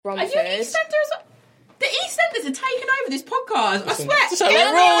Romford. Are you EastEnders? The EastEnders are taking over this podcast. I swear. That's how we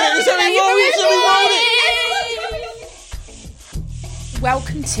roll.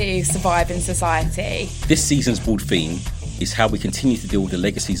 Welcome to Surviving Society. This season's broad theme is how we continue to deal with the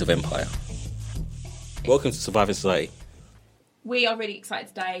legacies of empire. Welcome to Surviving Society. We are really excited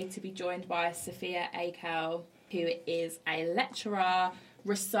today to be joined by Sofia Akel, who is a lecturer,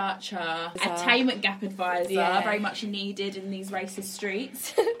 researcher, attainment gap advisor, very much needed in these racist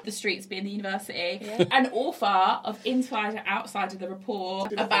streets, the streets being the university, and author of Inside and Outside of the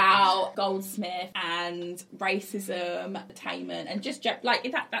Report about Goldsmith and racism, attainment, and just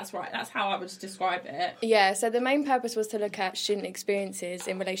like that's right, that's how I would describe it. Yeah, so the main purpose was to look at student experiences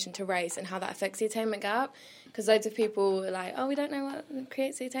in relation to race and how that affects the attainment gap, because loads of people are like, oh, we don't know what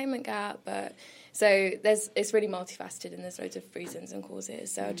creates the attainment gap, but so it's really multifaceted and there's loads of reasons and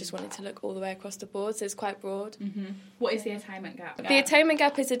causes. So I just wanted to look all the way across the board. So it's quite broad. Mm-hmm. What is the attainment gap? The attainment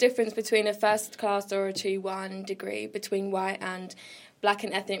gap is the difference between a first class or a 2-1 degree between white and black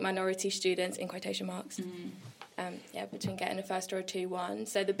and ethnic minority students, in quotation marks. Between getting a first or a 2-1.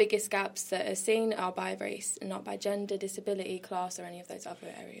 So the biggest gaps that are seen are by race and not by gender, disability, class, or any of those other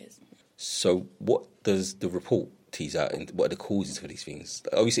areas. So what does the report tease out and what are the causes for these things?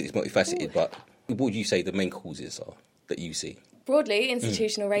 Obviously it's multifaceted, but what would you say the main causes are that you see? Broadly,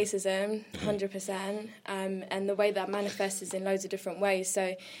 institutional racism, 100%, and the way that manifests is in loads of different ways.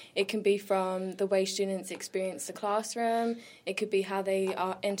 So it can be from the way students experience the classroom, it could be how they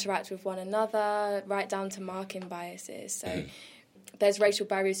interact with one another, right down to marking biases. So there's racial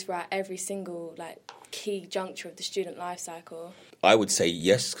barriers throughout every single key juncture of the student life cycle. I would say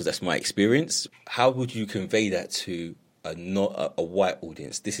yes, because that's my experience. How would you convey that to not a white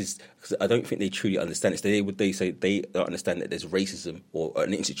audience? This is because I don't think they truly understand it. They say they don't understand that there's racism or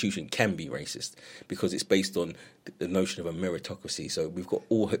an institution can be racist because it's based on the notion of a meritocracy. So we've got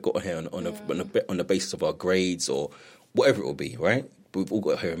here on the basis of our grades or whatever it will be, right? But we've all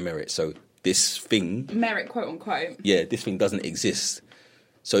got here in merit. So this thing, merit, quote unquote, this thing doesn't exist.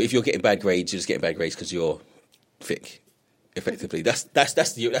 So if you're getting bad grades, you're just getting bad grades because you're thick. Effectively, that's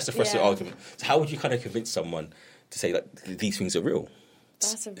the frustrating argument. So how would you kind of convince someone to say that these things are real?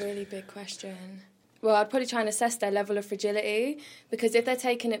 That's a really big question. Well, I'd probably try and assess their level of fragility, because if they're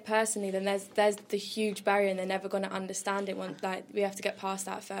taking it personally, then there's the huge barrier and they're never going to understand it. We have to get past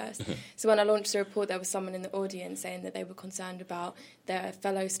that first. So when I launched the report, there was someone in the audience saying that they were concerned about their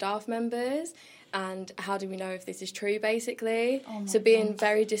fellow staff members and how do we know if this is true, basically. So being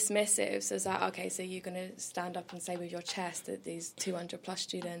very dismissive, so it's like, okay, so you're going to stand up and say with your chest that these 200 plus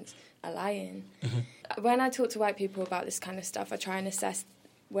students are lying. When I talk to white people about this kind of stuff, I try and assess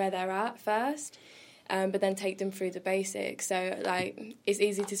where they're at first, but then take them through the basics. So, it's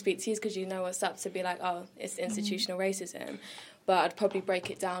easy to speak to you because you know what's up, to be like, oh, it's institutional racism. But I'd probably break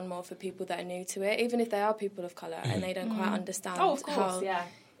it down more for people that are new to it, even if they are people of colour and they don't quite understand how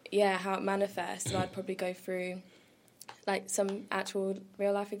it manifests. So I'd probably go through some actual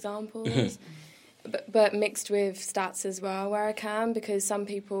real life examples. But mixed with stats as well, where I can, because some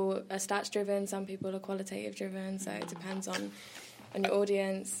people are stats driven, some people are qualitative driven, so it depends on your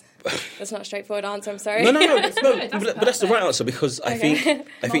audience. That's not a straightforward answer, I'm sorry. No, but that's the right answer, because I think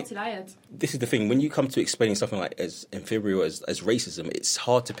this is the thing. When you come to explaining something like as inferior as racism, it's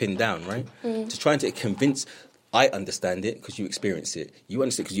hard to pin down, right? To try and convince. I understand it because you experience it. You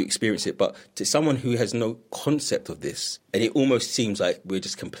understand it because you experience it. But to someone who has no concept of this, and it almost seems like we're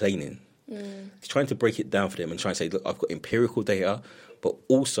just complaining. Trying to break it down for them and try and say, look, I've got empirical data, but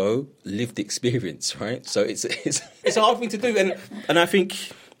also lived experience, right? So it's a hard thing to do, and I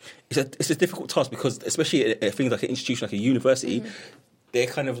think it's a difficult task, because especially a thing like an institution like a university, they're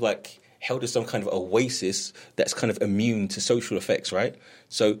kind of held as some kind of oasis that's kind of immune to social effects, right?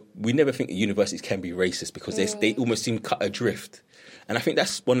 So we never think that universities can be racist because they almost seem cut adrift, and I think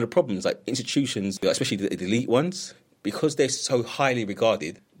that's one of the problems. Institutions, especially the elite ones, because they're so highly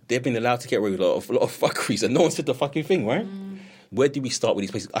regarded, they've been allowed to get away with a lot of fuckeries, and no one said the fucking thing, right? Where do we start with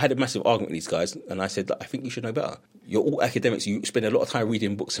these places? I had a massive argument with these guys, and I said, I think you should know better. You're all academics. You spend a lot of time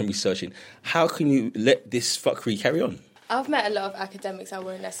reading books and researching. How can you let this fuckery carry on? I've met a lot of academics I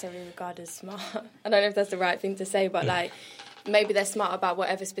wouldn't necessarily regard as smart. I don't know if that's the right thing to say, but maybe they're smart about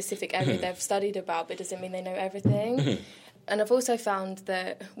whatever specific area they've studied about, but it doesn't mean they know everything. And I've also found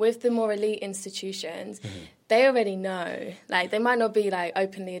that with the more elite institutions, they already know. They might not be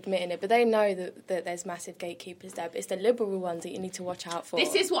openly admitting it, but they know that there's massive gatekeepers there. But it's the liberal ones that you need to watch out for.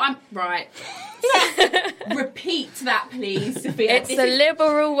 This is what I'm right. Repeat that, please, Sophia. It's the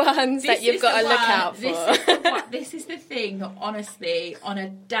liberal ones that you've got to look out for. This is the thing that, honestly, on a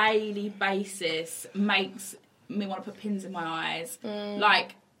daily basis, makes me want to put pins in my eyes.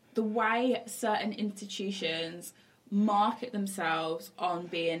 the way certain institutions market themselves on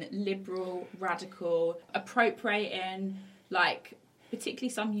being liberal, radical, appropriating, like, particularly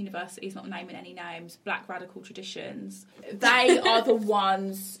some universities, not naming any names, black radical traditions, they are the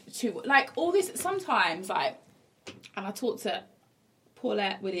ones to, like, all this, sometimes, like, and I talked to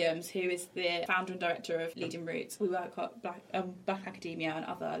Paulette Williams, who is the founder and director of Leading Roots. We work at Black Academia and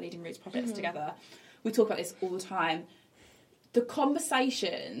other Leading Roots projects together. We talk about this all the time. The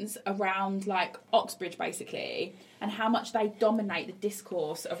conversations around, like, Oxbridge, basically, and how much they dominate the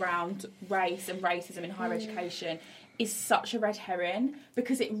discourse around race and racism in higher education is such a red herring,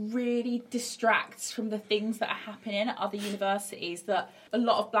 because it really distracts from the things that are happening at other universities that a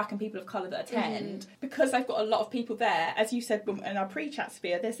lot of black and people of colour that attend, because they've got a lot of people there, as you said in our pre-chat,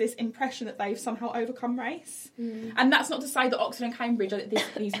 Sophia, there's this impression that they've somehow overcome race. And that's not to say that Oxford and Cambridge are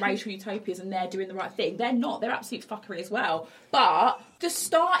these racial utopias and they're doing the right thing. They're not. They're absolute fuckery as well. But the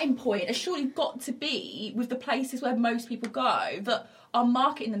starting point has surely got to be with the places where most people go that are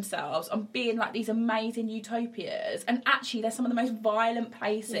marketing themselves on being like these amazing utopias, and actually they're some of the most violent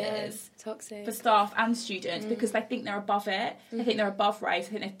places toxic for staff and students, because they think they're above it. They think they're above race.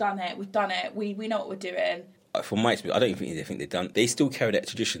 They think they've done it. We've done it. We know what we're doing. From my experience, I don't even think they've done. They still carry that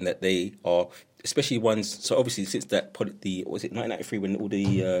tradition that they are, especially ones. So obviously, since that was it 1993 when all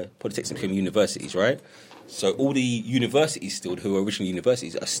the polytechnics became universities, right? So all the universities still, who are originally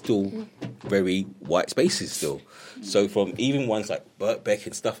universities, are still very white spaces still. So from even ones like Birkbeck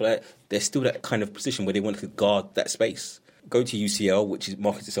and stuff like that, there's still that kind of position where they want to guard that space. Go to UCL, which is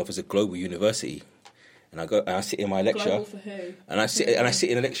markets itself as a global university, and I sit in my lecture. Global for who? And I sit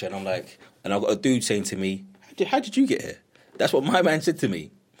in a lecture, and I'm like, and I've got a dude saying to me, "How did you get here?" That's what my man said to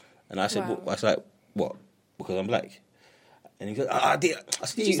me, and I said, Wow. I was like, "What? Because I'm black." And he goes, I did.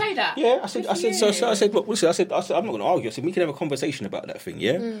 Did you say that? Yeah, I said, so I said, look, listen, I said, I'm not going to argue. I said, we can have a conversation about that thing,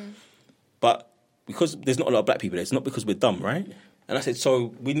 yeah? But because there's not a lot of black people there, it's not because we're dumb, right? And I said,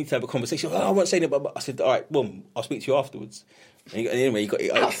 so we need to have a conversation. Oh, I won't say that, but I said, all right, boom, I'll speak to you afterwards. And anyway, you got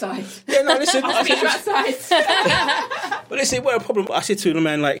it. Outside. Yeah, no, listen. I'll speak to you outside. But listen, what a problem. I said to the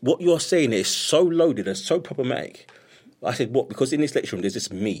man, like, what you're saying is so loaded and so problematic. I said, what? Because in this lecture room, there's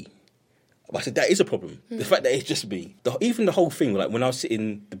just me. I said, that is a problem. The fact that it's just me. Even the whole thing, like when I was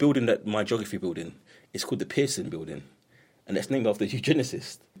sitting, the building that my geography building, it's called the Pearson building. And that's named after the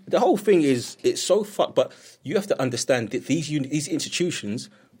eugenicist. The whole thing it's so fucked, but you have to understand that these institutions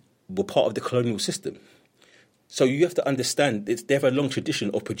were part of the colonial system. So you have to understand they have a long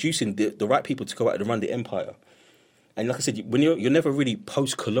tradition of producing the right people to go out and run the empire. And like I said, when you're never really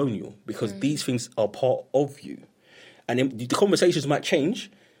post-colonial, because these things are part of you. And then the conversations might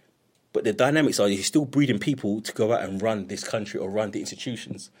change, but the dynamics are you're still breeding people to go out and run this country or run the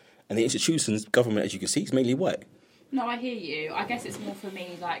institutions. And the institutions, government, as you can see, is mainly white. No, I hear you. I guess it's more for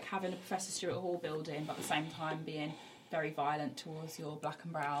me like having a Professor Stewart Hall building, but at the same time being very violent towards your black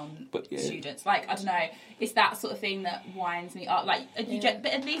and brown students. Like, I don't know, it's that sort of thing that winds me up. Like, but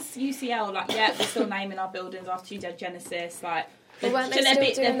at least UCL, like, yeah, we're still naming our buildings after eugenicists. Like, but weren't they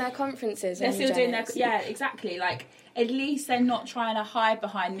still doing their conferences? They're still doing their, yeah, exactly. Like, at least they're not trying to hide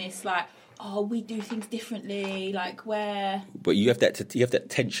behind this, like, oh, we do things differently, like, where... But you have that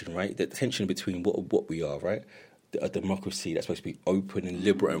tension, right? That tension between what we are, right? A democracy that's supposed to be open and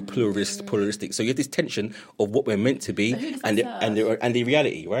liberal and pluralistic. So you have this tension of what we're meant to be and the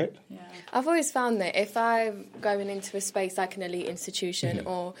reality, right? Yeah. I've always found that if I'm going into a space like an elite institution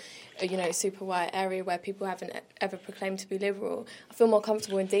or a super white area where people haven't ever proclaimed to be liberal, I feel more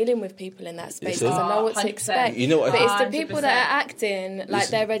comfortable in dealing with people in that space because I know what to expect. You know what? But it's the people that are acting like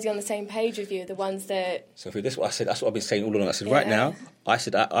they're already on the same page with you, the ones that... So that's what I said. That's what I've been saying all along. I said, right now, I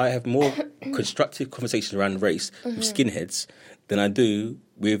said I have more constructive conversations around race with skinheads than I do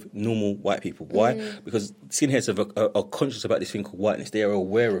with normal white people. Why? Because skinheads are conscious about this thing called whiteness. They are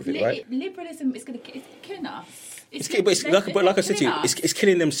aware of it, right? Liberalism is killing us. Like I said to you, it's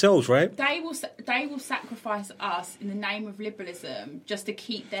killing themselves, right? They will sacrifice us in the name of liberalism just to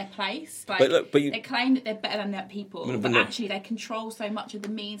keep their place. Like, but they claim that they're better than their people, but actually they control so much of the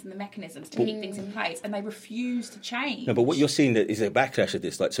means and the mechanisms to keep things in place, and they refuse to change. No, but what you're seeing is a backlash of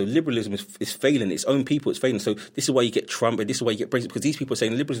this. Like, so liberalism is failing its own people. It's failing. So this is why you get Trump, and this is why you get Brexit, because these people are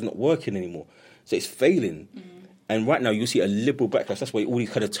saying liberalism is not working anymore. So it's failing. And right now, you'll see a liberal backlash. That's why all these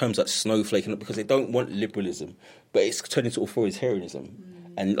kind of terms like snowflake, because they don't want liberalism, but it's turning into authoritarianism.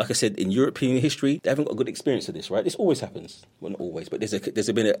 And like I said, in European history, they haven't got a good experience of this, right? This always happens. Well, not always, but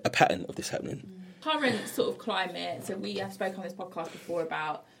there's been a pattern of this happening. Current sort of climate, so we have spoken on this podcast before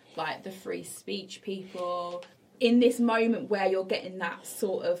about like the free speech people. In this moment where you're getting that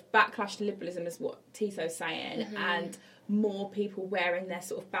sort of backlash to liberalism is what Tiso's saying, and more people wearing their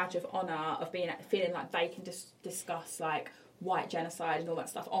sort of badge of honour of feeling like they can just discuss like white genocide and all that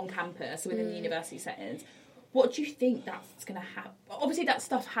stuff on campus within the university settings. What do you think that's going to happen? Obviously, that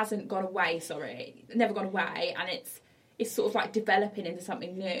stuff hasn't gone away. Never gone away, and it's sort of like developing into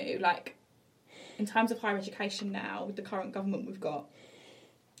something new. Like in terms of higher education now, with the current government we've got,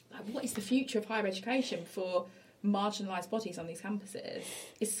 like what is the future of higher education for marginalised bodies on these campuses?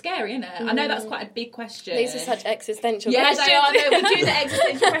 It's scary, isn't it? I know that's quite a big question. These are such existential questions. They are. No, we do the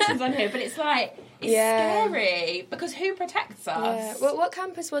existential questions on here, but it's like, it's scary, because who protects us? Yeah. Well, what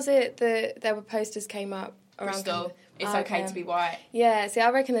campus was it that there were posters came up around? Bristol. It's okay to be white. Yeah, see,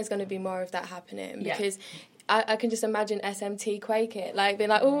 I reckon there's going to be more of that happening, because I can just imagine SMT quake it, like being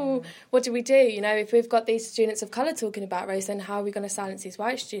like, oh, what do we do? You know, if we've got these students of colour talking about race, then how are we going to silence these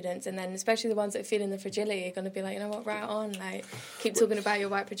white students? And then especially the ones that are feeling the fragility are going to be like, you know what, right on, like, keep talking about your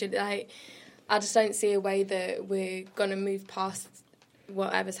white fragility. Like, I just don't see a way that we're going to move past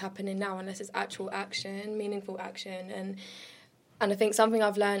whatever's happening now unless it's actual action, meaningful action. And I think something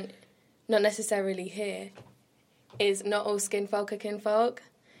I've learned, not necessarily here, is not all skin folk are kinfolk.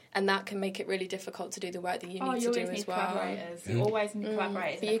 And that can make it really difficult to do the work that you need to do as well. Collaborators. You always need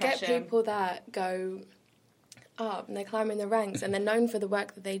collaborators. But you get people that go up and they're climbing the ranks and they're known for the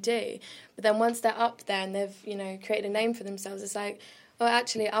work that they do. But then once they're up there and they've, you know, created a name for themselves, it's like, well,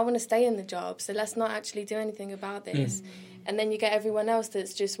 actually, I want to stay in the job, so let's not actually do anything about this. And then you get everyone else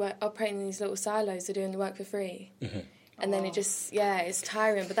that's just operating in these little silos, they're doing the work for free. And then it just, it's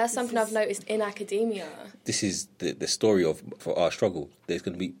tiring. But that's something I've noticed in academia. This is the story for our struggle. There's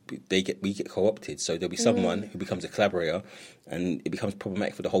going to be, we get co-opted. So there'll be someone who becomes a collaborator and it becomes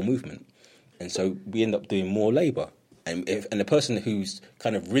problematic for the whole movement. And so we end up doing more labour. And the person who's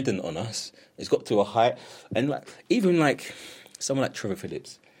kind of ridden on us has got to a height. And even someone like Trevor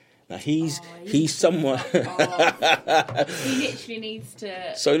Phillips. Now he's someone. He literally needs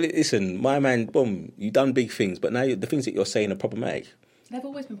to. So listen, my man, boom, you done big things, but now the things that you're saying are problematic. They've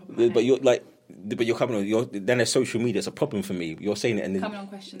always been problematic. But you're coming on. Then there's social media. It's a problem for me. You're saying it and then, coming on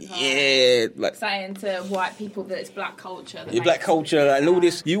questions. Saying to white people that it's black culture. Black culture and all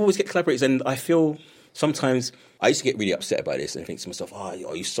this. You always get collaborators, and I feel sometimes I used to get really upset about this and think to myself, "Oh,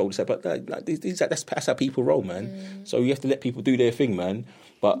 you sold this." But that's how people roll, man. So you have to let people do their thing, man.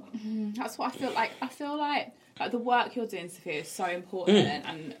 But that's what I feel like. I feel like the work you're doing, Sophia, is so important,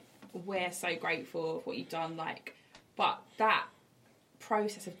 and we're so grateful for what you've done. But that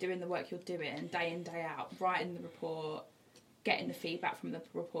process of doing the work you're doing day in, day out, writing the report, getting the feedback from the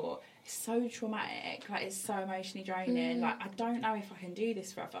report, is so traumatic. It's so emotionally draining. I don't know if I can do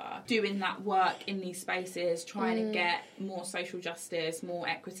this forever. Doing that work in these spaces, trying to get more social justice, more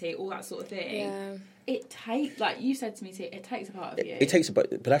equity, all that sort of thing. Yeah. It takes, like you said to me, it takes a part of you. It takes a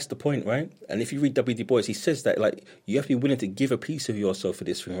part, but that's the point, right? And if you read W. Du Bois, he says that you have to be willing to give a piece of yourself for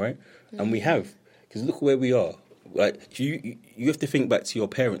this thing, right? And we have, because look where we are. You have to think back to your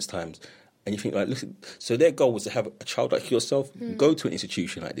parents' times, and you think listen. So their goal was to have a child like yourself go to an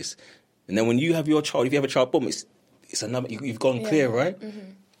institution like this, and then when you have your child, if you have a child, boom, it's another. You've gone clear, right?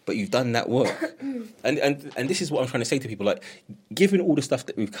 But you've done that work, and this is what I'm trying to say to people: given all the stuff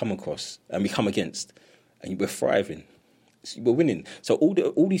that we've come across and we come against, and we're thriving, we're winning. So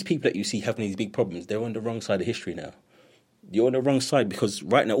all these people that you see having these big problems, they're on the wrong side of history now. You're on the wrong side because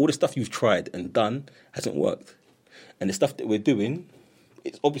right now all the stuff you've tried and done hasn't worked, and the stuff that we're doing,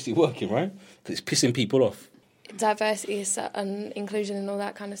 it's obviously working, right? Because it's pissing people off. Diversity and inclusion and all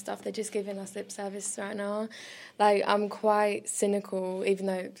that kind of stuff, they're just giving us lip service right now. I'm quite cynical, even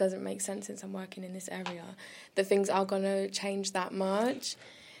though it doesn't make sense since I'm working in this area, that things are going to change that much.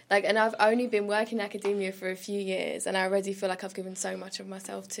 And I've only been working in academia for a few years, and I already feel like I've given so much of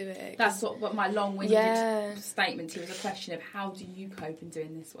myself to it. That's what my long-winded statement to you was, a question of how do you cope in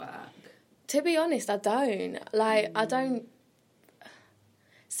doing this work? To be honest, I don't. I don't...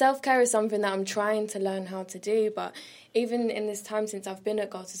 Self-care is something that I'm trying to learn how to do, but even in this time since I've been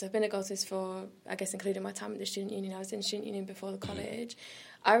at Galters for, I guess, including my time at the student union. I was in the student union before the college.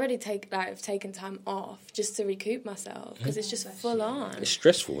 I already have taken time off just to recoup myself because it's just full on. It's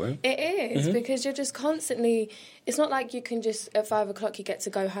stressful, right? It is, because you're just constantly... It's not like you can just, at 5 o'clock, you get to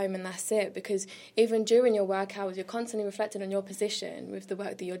go home and that's it, because even during your work hours, you're constantly reflecting on your position with the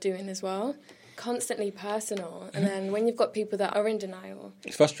work that you're doing as well. Constantly personal, and then when you've got people that are in denial,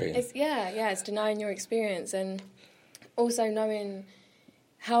 it's frustrating. It's denying your experience, and also knowing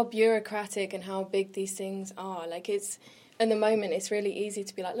how bureaucratic and how big these things are. In the moment, it's really easy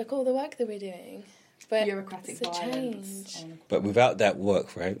to be like, look, all the work that we're doing, bureaucratic violence. But without that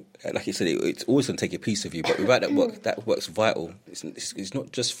work, right? Like you said, it's always going to take a piece of you. But without that work, that work's vital. It's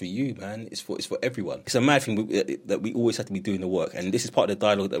not just for you, man. It's for everyone. It's a mad thing that we always have to be doing the work. And this is part of the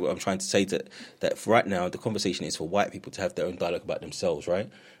dialogue that I'm trying to say that for right now, the conversation is for white people to have their own dialogue about themselves, right?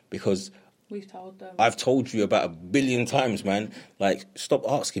 Because we've told them. I've told you about 1 billion times, man. Like, stop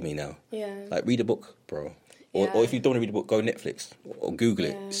asking me now. Yeah. Like, read a book, bro. Or if you don't want to read a book, go Netflix or Google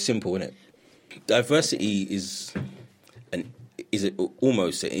it. It's simple, isn't it? Diversity is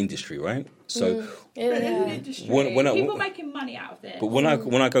almost an industry, right? So people making money out of it. But when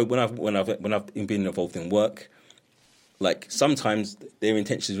I've been involved in work, like sometimes their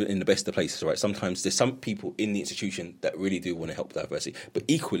intentions are in the best of places, right? Sometimes there's some people in the institution that really do want to help diversity, but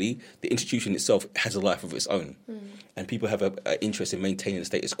equally the institution itself has a life of its own, and people have an interest in maintaining the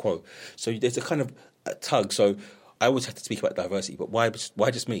status quo. So there's a kind of a tug. So I always have to speak about diversity, but why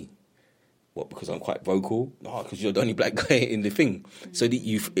just me? What, because I'm quite vocal? No, because you're the only black guy in the thing. So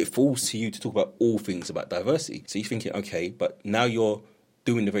it falls to you to talk about all things about diversity. So you're thinking, okay, but now you're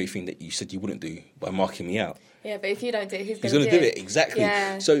doing the very thing that you said you wouldn't do by marking me out. Yeah, but if you don't do it, who's going to do it? Exactly.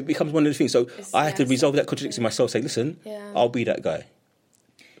 Yeah. So it becomes one of the things. So I have to resolve that contradiction myself, say, listen, I'll be that guy.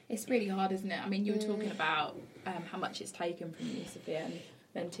 It's really hard, isn't it? I mean, you were talking about how much it's taken from you, Sophia, and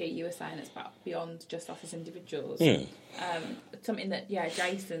then too, you were saying it's about beyond just us as individuals. Something that,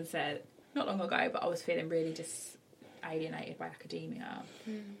 Jason said not long ago, but I was feeling really just alienated by academia.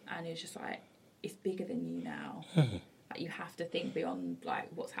 And he was just like, it's bigger than you now. Like, you have to think beyond like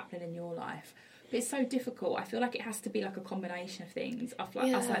what's happening in your life. But it's so difficult. I feel like it has to be like a combination of things. Of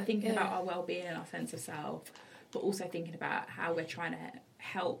like us like thinking about our well-being and our sense of self, but also thinking about how we're trying to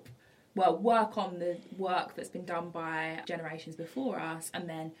help, work on the work that's been done by generations before us, and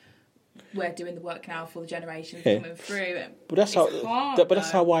then we're doing the work now for the generations coming through. But that's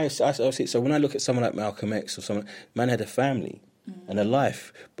how I see it. So when I look at someone like Malcolm X or someone, man had a family and a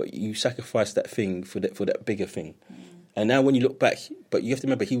life, but you sacrificed that thing for that bigger thing. And now when you look back, but you have to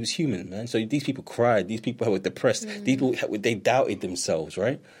remember he was human, man. So these people cried, these people were depressed, these people they doubted themselves,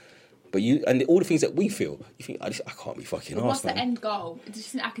 right? But all the things that we feel, you think, I can't be fucking arsed, what's the end goal?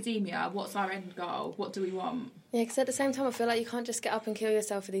 Just in academia, what's our end goal? What do we want? Yeah, because at the same time, I feel like you can't just get up and kill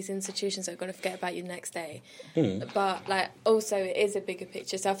yourself for these institutions that are going to forget about you the next day. But, like, also, it is a bigger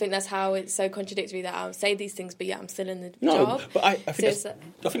picture. So I think that's how it's so contradictory that I'll say these things, but I'm still in the job. No, but I think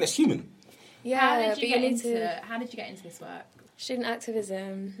that's human. Yeah, how did you get into this work? Student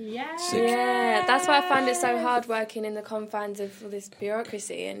activism. Yeah. Yeah, that's why I find it so hard working in the confines of all this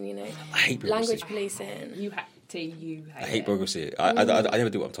bureaucracy and, I hate language policing. I hate bureaucracy. I never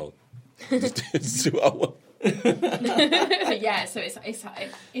do what I'm told. Just do what I want. So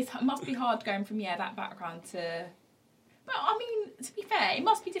it must be hard going from that background to. But I mean, to be fair, it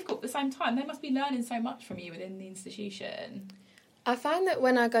must be difficult at the same time. They must be learning so much from you within the institution. I find that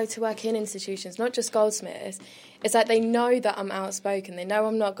when I go to work in institutions, not just Goldsmiths, it's like they know that I'm outspoken. They know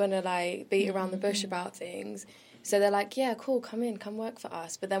I'm not going to like beat around the bush about things. So they're like, yeah, cool, come work for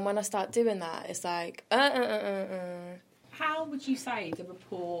us. But then when I start doing that, it's like, How would you say the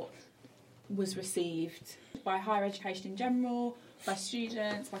report was received by higher education in general, by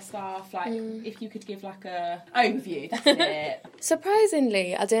students, by staff? Like, if you could give like a overview, that's it.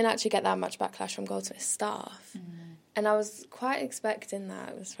 Surprisingly, I didn't actually get that much backlash from Goldsmiths staff. And I was quite expecting that.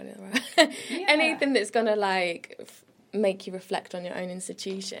 It was funny, right? Anything that's going to, like, make you reflect on your own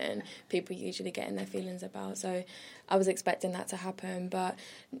institution, people usually get in their feelings about. So I was expecting that to happen. But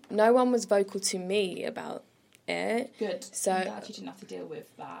no one was vocal to me about it. Good. So I'm glad you didn't have to deal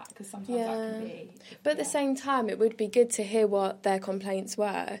with that, because sometimes that can be. But at the same time, it would be good to hear what their complaints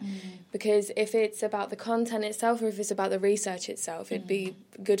were, because if it's about the content itself or if it's about the research itself, it'd be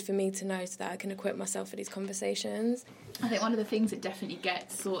good for me to know so that I can equip myself for these conversations. I think one of the things that definitely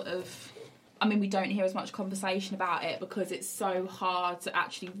gets sort of, I mean, we don't hear as much conversation about it because it's so hard to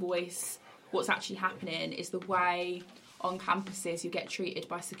actually voice what's actually happening, is the way on campuses you get treated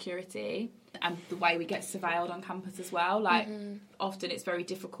by security and the way we get surveilled on campus as well. Like, often it's very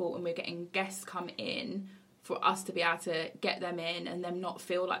difficult when we're getting guests come in for us to be able to get them in and them not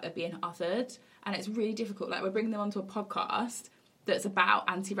feel like they're being othered. And it's really difficult. Like, we're bringing them onto a podcast that's about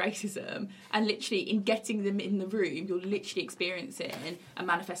anti-racism, and literally in getting them in the room, you're literally experiencing a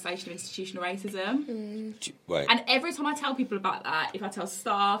manifestation of institutional racism. Right. And every time I tell people about that, if I tell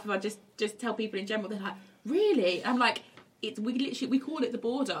staff, if I just tell people in general, they're like, really? I'm like, we call it the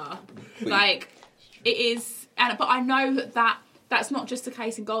border. Like, it is. But I know that's not just the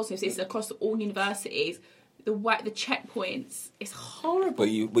case in Goldsmiths. It's across all universities. The checkpoints, it's horrible. But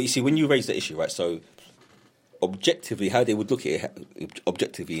you see, when you raise the issue, right? So objectively, how they would look at it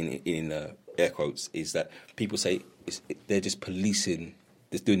objectively in air quotes, is that people say they're just policing,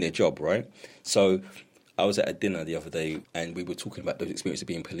 just doing their job, right? So I was at a dinner the other day and we were talking about those experiences of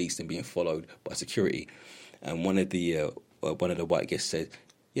being policed and being followed by security. And one of the white guests said,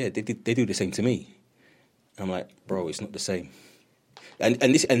 yeah, they do the same to me. And I'm like, bro, it's not the same. And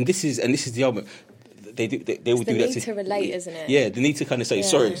this is the argument. They will do that. The need to relate, isn't it? Yeah, the need to kind of say,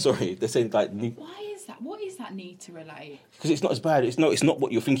 sorry. They're saying like, why is that? What is that need to relate? Because it's not as bad. It's not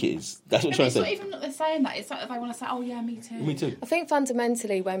what you think it is. That's what I'm trying to say. It's not even that they're saying that. It's like they want to say, oh yeah, me too. Me too. I think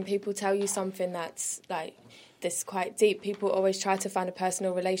fundamentally, when people tell you something that's like this quite deep, people always try to find a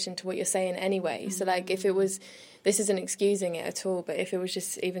personal relation to what you're saying anyway. So like, if it was, this isn't excusing it at all, but if it was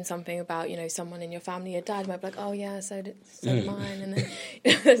just even something about, you know, someone in your family, your dad might be like, oh yeah, so did mine, and then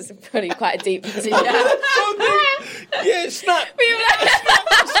it's probably quite a deep position. Yeah, snap.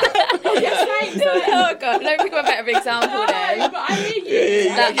 Oh god, let me think of a better example then. But I hear you.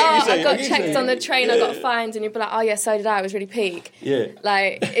 Like, I got checked on the train, I got fined, and you'd be like, oh yeah, so did I, it was really peak. Yeah.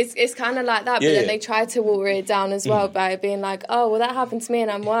 Like, it's kind of like that, but then they try to water it down as well by being like, oh, well that happened to me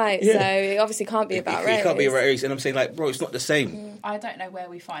and I'm white, so it obviously can't be about race. It can't be about race, and I'm saying like, bro, it's not the same. I don't know where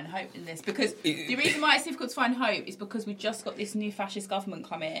we find hope in this, because the reason why it's difficult to find hope is because we just got this new fascist government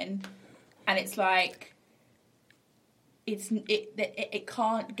come in, and it's like, it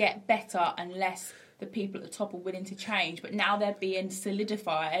can't get better unless the people at the top are willing to change. But now they're being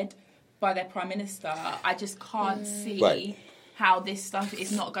solidified by their prime minister. I just can't see how this stuff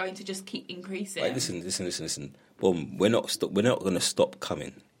is not going to just keep increasing. Right, listen. Boom, we're not going to stop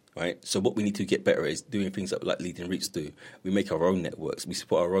coming. Right, so what we need to get better is doing things that like Leading Roots do. We make our own networks. We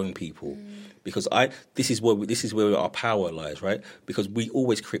support our own people, because this is where our power lies, right? Because we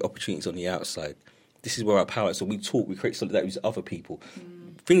always create opportunities on the outside. This is where our power is. So we talk, we create solidarity with other people.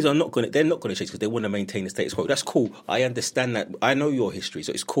 Things they're not going to change because they want to maintain the status quo. That's cool. I understand that. I know your history,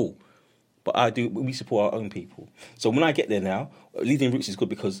 so it's cool. But we support our own people. So when I get there now, Leading Roots is good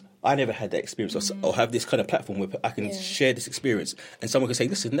because I never had that experience or have this kind of platform where I can share this experience and someone can say,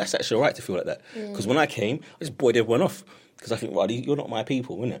 listen, that's actually all right to feel like that. Because when I came, I just boyed everyone off because I think, well, you're not my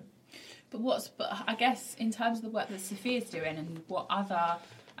people, isn't it? But I guess in terms of the work that Sophia's doing and what other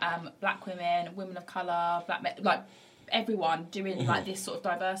black women, women of colour, black men, like everyone doing like this sort of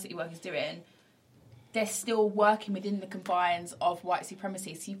diversity work is doing, they're still working within the confines of white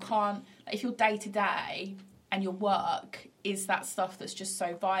supremacy. So you can't, like, if your day to day and your work is that stuff that's just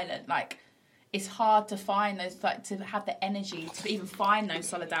so violent, like, it's hard to find those, like, to have the energy to even find those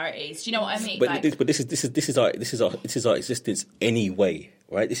solidarities. Do you know what I mean? But this is our existence anyway,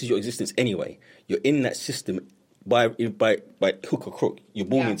 right? This is your existence anyway. You're in that system by hook or crook. You're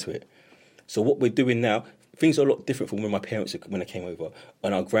born into it. So what we're doing now, things are a lot different from when my parents, when I came over,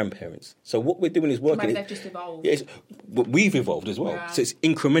 and our grandparents. So what we're doing is working. Maybe they've just evolved. Yeah, we've evolved as well. Yeah. So it's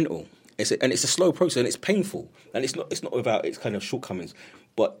incremental. It's a slow process, and it's painful, and it's not without its kind of shortcomings,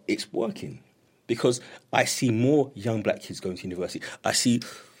 but it's working because I see more young black kids going to university. I see.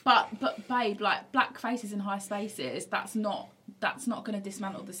 But babe, like black faces in high spaces, that's not going to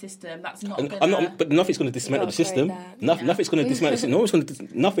dismantle the system. That's not. But nothing's going to dismantle the system. Nothing's going to dismantle the system. No one's going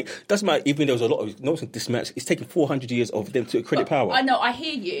to. Nothing. Doesn't matter. Even there was a lot of. No one's going to dismantle. It's taken 400 years of them to accredit power. I know. I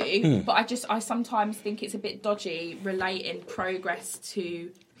hear you, but I sometimes think it's a bit dodgy relating progress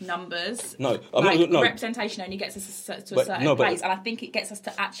to numbers. No, representation only gets us to a certain place, and I think it gets us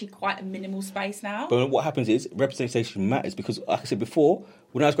to actually quite a minimal space now. But what happens is representation matters because, like I said before,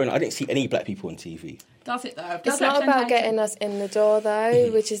 when I was growing up, I didn't see any black people on TV. Does it though? It's not about getting us in the door though,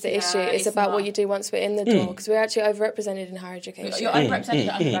 which is the issue. It's about what you do once we're in the door, because we're actually overrepresented in higher education. You're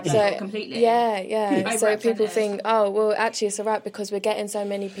overrepresented completely. Yeah. So people think, oh, well, actually it's all right because we're getting so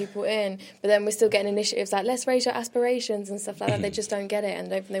many people in, but then we're still getting initiatives like let's raise your aspirations and stuff like that. They just don't get it and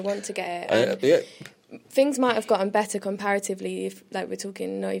don't think they want to get it. Things might have gotten better comparatively if, like, we're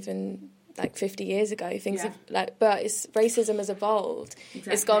talking not even like 50 years ago, things have, like, but racism has evolved.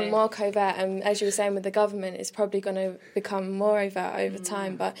 Exactly. It's gone more covert, and as you were saying with the government, it's probably going to become more overt over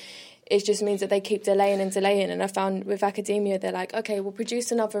time, but it just means that they keep delaying. And I found with academia, they're like, okay, we'll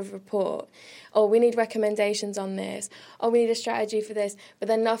produce another report. Oh, we need recommendations on this. Oh, we need a strategy for this. But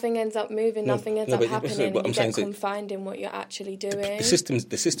then nothing ends up moving, nothing ends up happening, and you get confined in what you're actually doing. The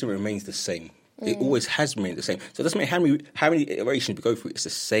system remains the same. It always has remained the same. So it doesn't matter how many iterations we go through, it's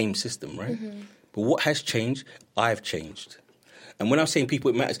the same system, right? But what has changed, I've changed. And when I'm saying people,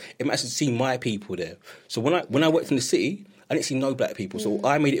 it matters to see my people there. So when I worked in the city, I didn't see no black people. So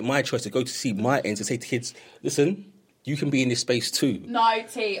I made it my choice to go to see my ends and say to kids, listen, you can be in this space too. No,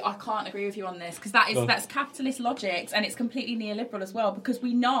 T, I can't agree with you on this, because that's capitalist logics, and it's completely neoliberal as well, because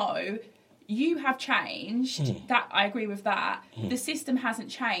we know you have changed. That I agree with that. The system hasn't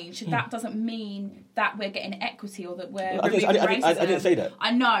changed. That doesn't mean that we're getting equity or that we're removing racism. I didn't say that.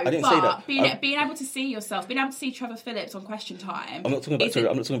 I know, I didn't say that. Being able to see yourself, being able to see Trevor Phillips on Question Time. I'm not talking about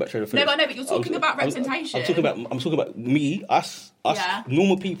Trevor Phillips. No, but you're talking about representation. I'm talking about me, us,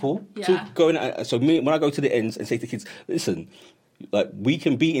 normal people. Going out, so me, when I go to the ends and say to kids, listen, like we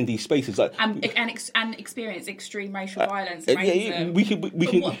can be in these spaces, like and experience extreme racial violence. And racism. We can.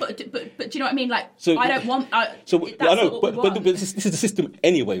 But do you know what I mean? Like, so, I don't want. I know, but this is the system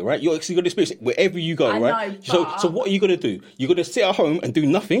anyway, right? You're actually going to experience it wherever you go, right? So what are you going to do? You're going to sit at home and do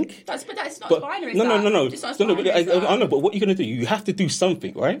nothing. That's not binary. No. I know, but what are you going to do? You have to do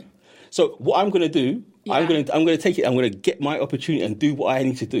something, right? So what I'm going to do, I'm going to take it. I'm going to get my opportunity and do what I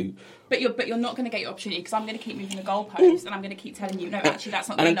need to do. But you're not going to get your opportunity because I'm going to keep moving the goalposts and I'm going to keep telling you, no, actually that's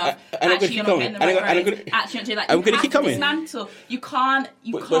not good enough. Actually, you're not getting the right road. Actually, I'm going to keep coming. Dismantle. You can't.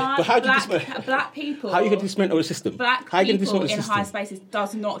 Black people. How are you going to dismantle the system? Black people in high spaces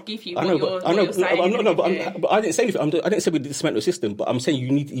does not give you what you're saying. But I didn't say anything. I didn't say we dismantle the system. But I'm saying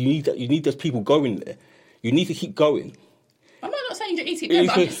you need those people going there. You need to keep going. I'm not saying you don't need to keep going.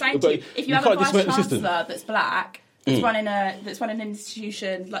 But I'm just saying to you, if you have a vice chancellor that's black. That's running an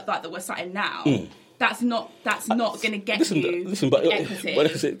institution like that we're sat in now. That's not going to get equity. But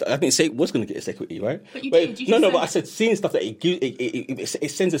like I said, I didn't say it was going to get us equity, right? But you did. But I said seeing stuff that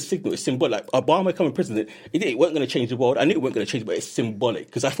it sends a signal. It's symbolic. Like Obama becoming president, it weren't going to change the world. I knew it weren't going to change it, but it's symbolic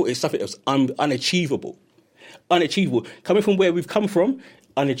because I thought it's something that was unachievable. Coming from where we've come from.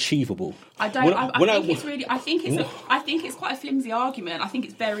 Unachievable. I think it's quite a flimsy argument. I think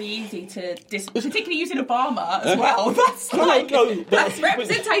it's very easy to particularly using Obama as well. That's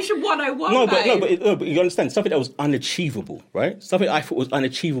representation 101. But you understand something that was unachievable, right? Something I thought was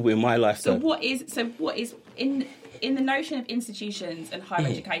unachievable in my lifetime. So what is in the notion of institutions and higher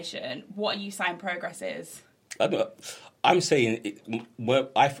education? What are you saying progress is? I'm saying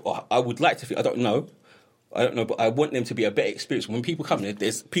I would like to think. I don't know, but I want them to be a better experience. When people come there,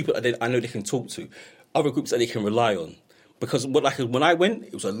 there's people that I know they can talk to, other groups that they can rely on. Because when I went,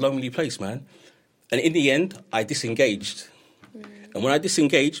 it was a lonely place, man. And in the end, I disengaged. And when I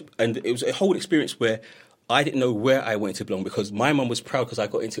disengaged, and it was a whole experience where I didn't know where I went to belong because my mum was proud because I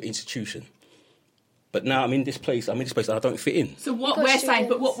got into an institution. But now I'm in this place and I don't fit in. So what we're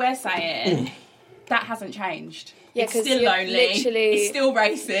saying, that hasn't changed. Yeah, it's still lonely. It's still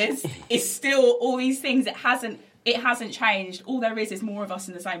racist. It's still all these things. It hasn't changed. All there is more of us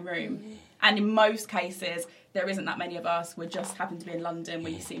in the same room. And in most cases, there isn't that many of us. We just happen to be in London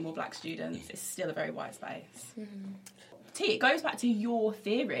where you see more black students. It's still a very white space. T, it goes back to your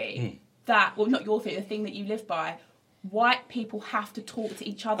theory that, well, not your theory, the thing that you live by. White people have to talk to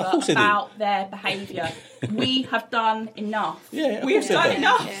each other about their behaviour. We have done enough. We've done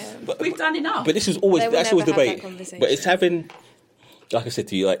enough. Yeah. We've done enough. But this is always debate. But it's having, like I said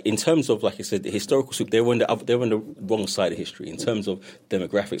to you, like in terms of, like I said, the historical soup, they're on the wrong side of history in terms of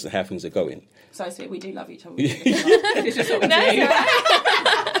demographics and how things are going. So sweet, we do love each other. It's just what we do.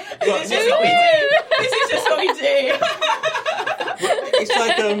 This is just what we do. It's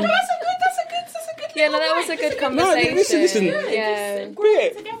like Yeah, no, that was a good conversation. Listen. Yeah.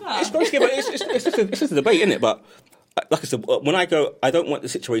 It's just a debate, isn't it? But like I said, when I go, I don't want the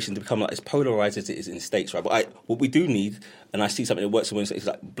situation to become like as polarised as it is in the States, right? But what we do need, and I see something that works in the States, is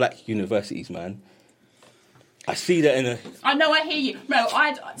like black universities, man. I see that I know, I hear you. No,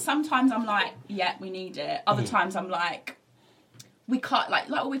 sometimes I'm like, yeah, we need it. Other times I'm like, we can't, like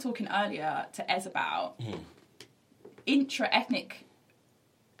what we were talking earlier to Ez about, intra-ethnic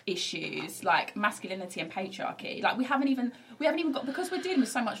issues like masculinity and patriarchy. Like we haven't even got, because we're dealing with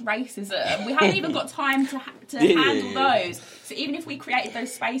so much racism, we haven't even got time to handle those. So even if we created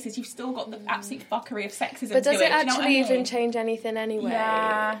those spaces, you've still got the absolute fuckery of sexism. But does it actually even change anything anyway?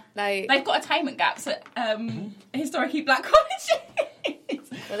 Yeah, like they've got attainment gaps at historically black colleges.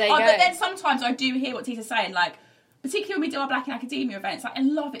 Well, there you go. But then sometimes I do hear what Tita's saying, like particularly when we do our Black in Academia events, like I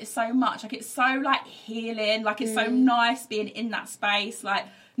love it so much. Like it's so like healing, like it's so nice being in that space, like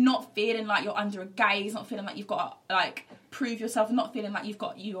not feeling like you're under a gaze, not feeling like you've got to like prove yourself, not feeling like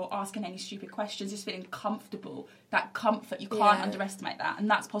you're asking any stupid questions, just feeling comfortable. That comfort, you can't underestimate that, and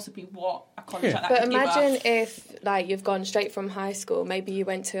that's possibly what a college like that But could imagine give us. if like you've gone straight from high school, maybe you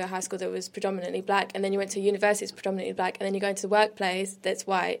went to a high school that was predominantly black, and then you went to a university that's predominantly black, and then you go into the workplace that's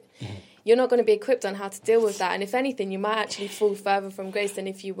white. You're not going to be equipped on how to deal with that, and if anything, you might actually fall further from grace than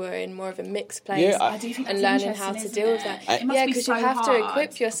if you were in more of a mixed place and learning how to deal with that. Because you have to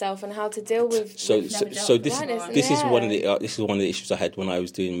equip yourself on how to deal with. So this is one of the issues I had when I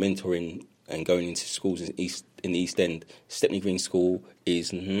was doing mentoring and going into schools in the East End, Stepney Green School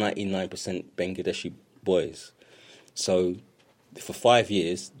is 99% Bangladeshi boys. So for 5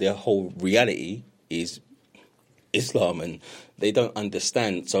 years, their whole reality is Islam, and they don't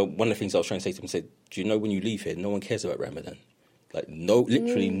understand. So one of the things I was trying to say to them, said, do you know when you leave here, no one cares about Ramadan? Like,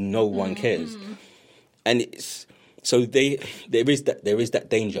 literally no one cares. And it's... So there is that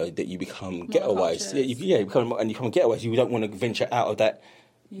danger that you become ghettoized. You become ghettoized. You don't want to venture out of that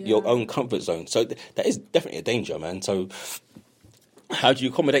your own comfort zone. So that is definitely a danger, man. So how do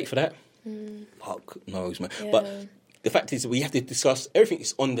you accommodate for that? Fuck knows, man. Yeah. But the fact is, we have to discuss everything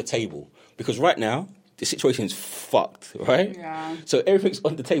is on the table, because right now the situation is fucked, right? Yeah. So everything's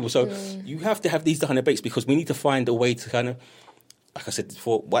on the table. So you have to have these kind of debates, because we need to find a way to kind of, like I said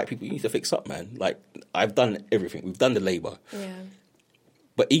before, white people, you need to fix up, man. Like, I've done everything. We've done the labour. Yeah.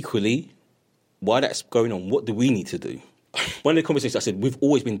 But equally, while that's going on, what do we need to do? One of the conversations I said, we've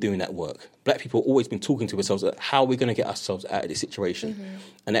always been doing that work. Black people have always been talking to ourselves about how we're going to get ourselves out of this situation.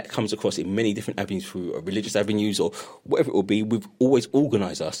 And that comes across in many different avenues, through religious avenues or whatever it will be. We've always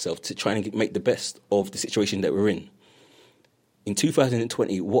organised ourselves to try and make the best of the situation that we're in. In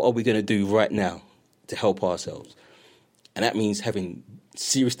 2020, what are we going to do right now to help ourselves? And that means having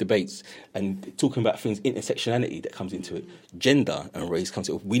serious debates and talking about things, intersectionality that comes into it, gender and race comes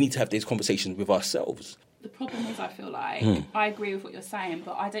into it. We need to have these conversations with ourselves. The problem is, I feel like, I agree with what you're saying,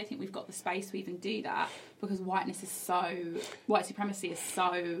 but I don't think we've got the space to even do that, because white supremacy is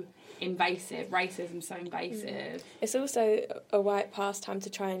so invasive, racism so invasive. It's also a white pastime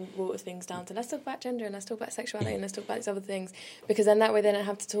to try and water things down to, let's talk about gender and let's talk about sexuality and let's talk about these other things, because then that way they don't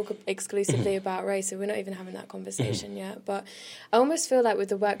have to talk exclusively about race, so we're not even having that conversation yet. But I almost feel like with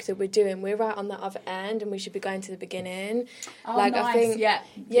the work that we're doing, we're right on the other end and we should be going to the beginning. Oh, like, nice. I think, yeah,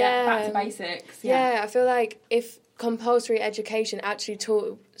 back to basics. Yeah, I feel like if compulsory education actually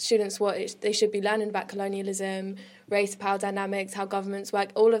taught students what they should be learning about colonialism, race, power dynamics, how governments work,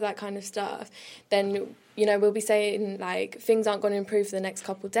 all of that kind of stuff, then, you know, we'll be saying, like, things aren't going to improve for the next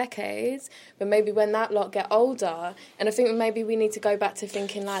couple of decades, but maybe when that lot get older, and I think maybe we need to go back to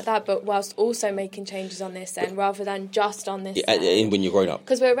thinking like that, but whilst also making changes on this end, rather than just on this end. When you're growing up.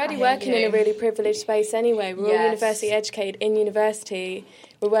 Because we're already working in a really privileged space anyway. We're all university educated in university.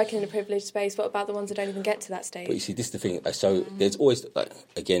 We're working in a privileged space. What about the ones that don't even get to that stage? But you see, this is the thing. So there's always, like,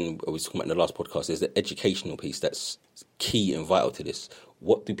 again, I was talking about in the last podcast, there's the educational piece that's key and vital to this.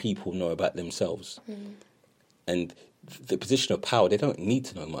 What do people know about themselves? And the position of power, they don't need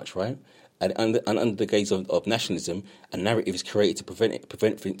to know much, right? And under the gaze of nationalism, a narrative is created to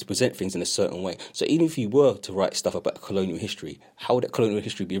present things in a certain way. So even if you were to write stuff about colonial history, how would that colonial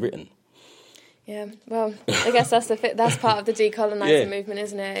history be written? Yeah, well, I guess that's part of the decolonising movement,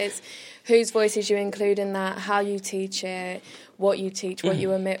 isn't it? It's whose voices you include in that, how you teach it, what you teach, what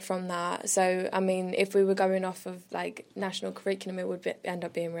you omit from that. So, I mean, if we were going off of, like, national curriculum, it would end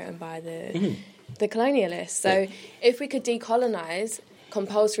up being written by the colonialists. So if we could decolonise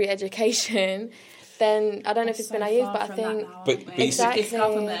compulsory education, then I don't know if it's been naive, but I think exactly. This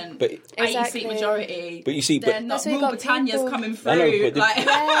government, 80-seat majority. But you see, but not Rule Britannia's coming through.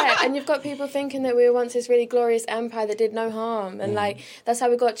 And you've got people thinking that we were once this really glorious empire that did no harm, and like that's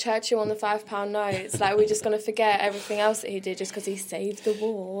how we got Churchill on the £5 notes. Like, we're just going to forget everything else that he did just because he saved the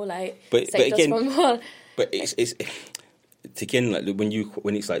war. Like, saved us from war. But it's again, like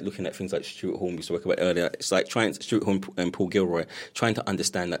when it's like looking at things like Stuart Hall we used to work about earlier, it's like Stuart Hall and Paul Gilroy trying to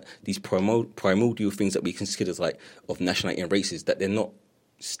understand that these primordial things that we consider as like of nationality and races, that they're not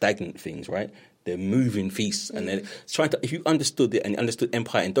stagnant things, right? They're moving feasts, and they're trying to. If you understood it and understood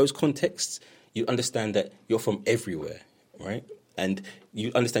empire in those contexts, you understand that you're from everywhere, right? And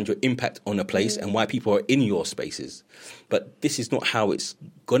you understand your impact on a place and why people are in your spaces. But this is not how it's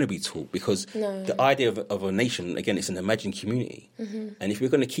going to be taught, because the idea of a nation, again, it's an imagined community. And if we're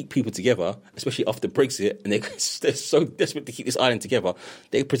going to keep people together, especially after Brexit, and they're so desperate to keep this island together,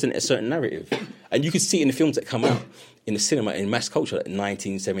 they present a certain narrative. And you can see it in the films that come out in the cinema, in mass culture, like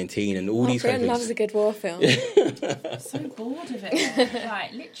 1917 and all these kind of things. Britain loves a good war film. I'm so bored of it.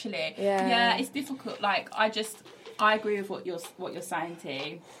 Like, literally. Yeah, it's difficult. Like, I agree with what you're saying,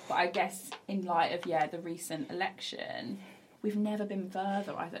 T, but I guess in light of the recent election, we've never been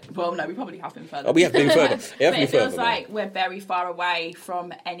further. I think. Well, no, we probably have been further. Oh, we have been further. But it feels like we're very far away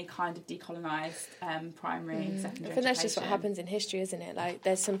from any kind of decolonised primary, secondary. I think that's just what happens in history, isn't it? Like,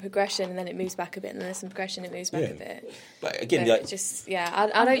 there's some progression and then it moves back a bit, and then there's some progression and it moves back a bit. But again,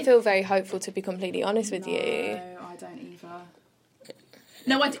 I don't feel very hopeful, to be completely honest with you. No, I don't either.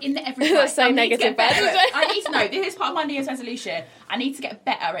 No, in every That's so negative. I need to know. This is part of my New Year's resolution. I need to get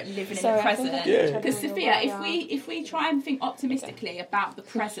better at living in the present. Because Sophia, if we try and think optimistically about the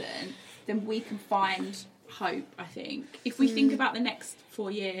present, then we can find hope, I think. If we think about the next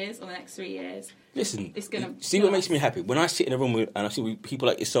 4 years or the next 3 years, listen, it's going to... See what makes me happy? When I sit in a room and I see people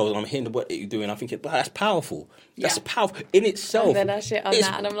like yourselves and I'm hearing the work that you're doing, I'm thinking, wow, that's powerful. That's powerful in itself. And then I shit on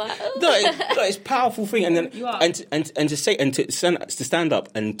that and I'm like, oh. No, it's a powerful thing. And then to stand up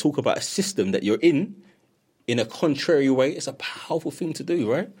and talk about a system that you're in a contrary way, it's a powerful thing to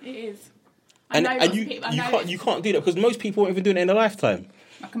do, right? It is. And you can't do that because most people won't even do it in their lifetime.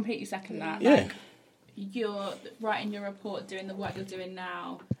 I completely second that. Yeah. Like, you're writing your report, doing the work you're doing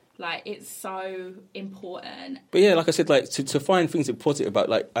now. Like, it's so important. But yeah, like I said, like to find things that are positive about,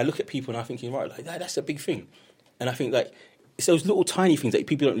 like, I look at people and I'm thinking, right, like that's a big thing. And I think, like, it's those little tiny things that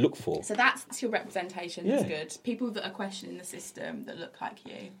people don't look for. So that's your representation. That's good. People that are questioning the system that look like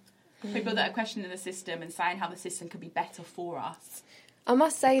you. People that are questioning the system and saying how the system could be better for us. I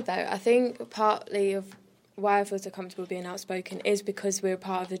must say, though, I think partly of why I feel so comfortable being outspoken is because we're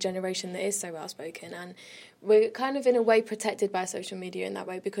part of the generation that is so outspoken, and we're kind of in a way protected by social media in that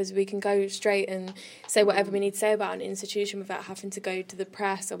way, because we can go straight and say whatever we need to say about an institution without having to go to the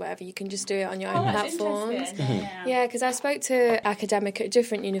press or whatever. You can just do it on your own platforms. Yeah, because I spoke to an academic at a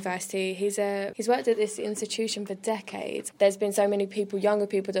different university. He's worked at this institution for decades. There's been so many people, younger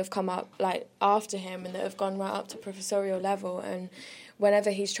people, that have come up like after him and that have gone right up to professorial level, and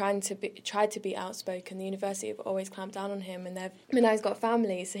whenever he's tried to be outspoken, the university have always clamped down on him, and now he's got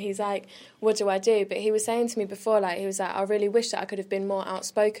family, so he's like, what do I do? But he was saying to me before, like, he was like, I really wish that I could have been more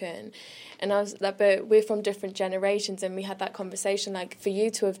outspoken. And I was like, but we're from different generations, and we had that conversation, like, for you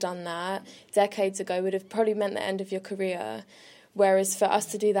to have done that decades ago would have probably meant the end of your career, whereas for us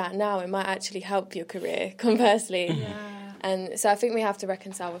to do that now, it might actually help your career, conversely. Yeah. And so I think we have to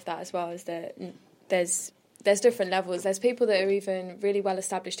reconcile with that as well, is that there's different levels. There's people that are even really well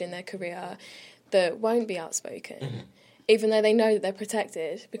established in their career that won't be outspoken, even though they know that they're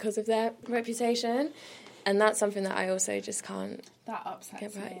protected because of their reputation. And that's something that I also just can't... That upsets me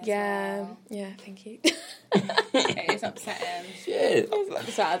as well. Yeah, thank you. It is upsetting. Yeah.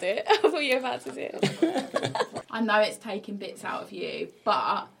 That's what I did. I thought you were about to do it. I know it's taking bits out of you,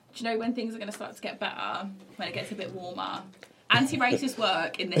 but do you know when things are going to start to get better? When it gets a bit warmer. Anti-racist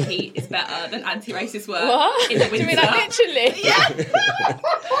work in the heat is better than anti-racist work in the winter. Do you mean like literally? Yeah.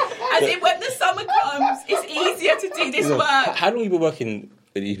 As in, when the summer comes, it's easier to do this work. How long have you been working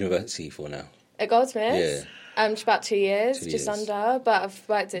at the university for now? At Goldsmiths? Yeah. Just about 2 years, just under. But I've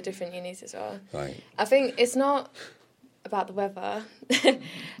worked at different unis as well. Right. I think it's not about the weather.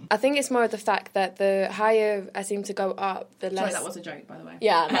 I think it's more of the fact that the higher I seem to go up, the less... Sorry, that was a joke, by the way.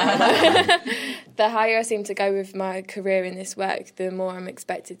 Yeah, no. The higher I seem to go with my career in this work, the more I'm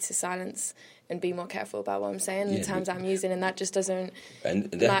expected to silence and be more careful about what I'm saying and the terms I'm using, and that just doesn't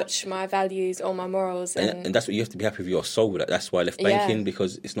match my values or my morals. And that's what you have to be happy with your soul. That's why I left banking,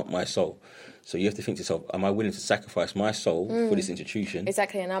 because it's not my soul. So you have to think to yourself, am I willing to sacrifice my soul for this institution?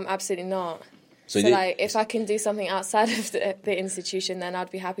 Exactly, and I'm absolutely not. So like, if I can do something outside of the institution, then I'd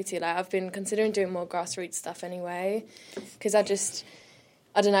be happy to. Like, I've been considering doing more grassroots stuff anyway, because I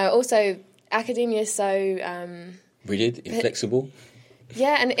don't know. Also, academia is so... rigid, inflexible.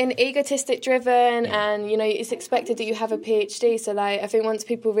 Yeah, and egotistic driven, and, you know, it's expected that you have a PhD. So, like, I think once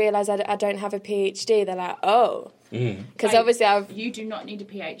people realise I don't have a PhD, they're like, oh. Because obviously You do not need a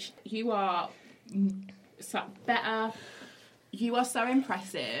PhD. You are so better. You are so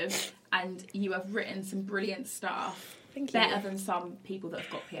impressive. And you have written some brilliant stuff. Better than some people that have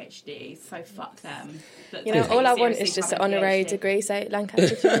got PhDs. So fuck them. You know, all I want is just an honorary degree. So,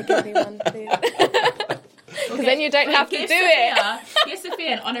 Lancaster, if you could give me one, please. Because then you don't have to do it. Give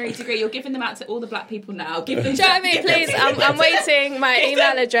Sophia an honorary degree. You're giving them out to all the black people now. Give them. Do you know what I mean? Please, I'm waiting. My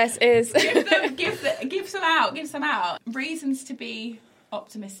email address is. Give some out. Give some out. Reasons to be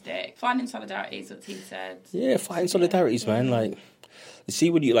optimistic. Finding solidarity is what he said. Yeah, finding solidarities, man. Like, you see,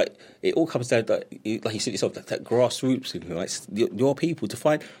 when you like, it all comes down like you said yourself, that grassroots thing, like your people to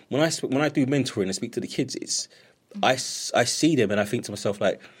find. When I do mentoring and speak to the kids, it's I see them and I think to myself,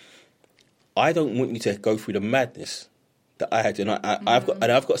 like, I don't want you to go through the madness that I had, and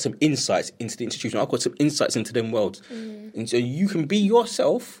I've got some insights into the institution. I've got some insights into them worlds, and so you can be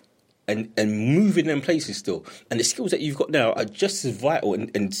yourself and move in them places still. And the skills that you've got now are just as vital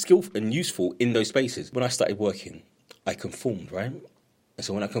and skillful and useful in those spaces. When I started working, I conformed, right? And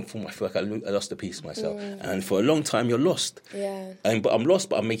so when I conform, I feel like I lost a piece of myself. And for a long time, you're lost. Yeah. But I'm lost,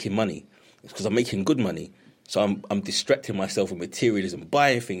 but I'm making money because I'm making good money. So I'm distracting myself with materialism,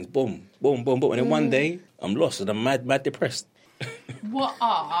 buying things, boom, boom, boom, boom. And then one day, I'm lost and I'm mad depressed. What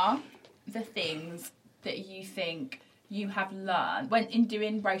are the things that you think you have learned when in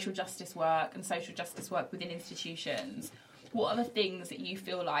doing racial justice work and social justice work within institutions? what are the things that you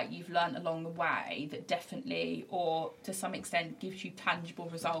feel like you've learned along the way that definitely, or to some extent, gives you tangible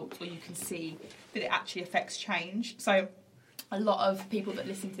results where you can see that it actually affects change? So a lot of people that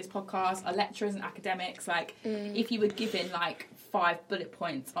listen to this podcast are lecturers and academics. Like, if you were given, like, 5 bullet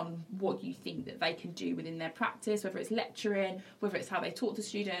points on what you think that they can do within their practice, whether it's lecturing, whether it's how they talk to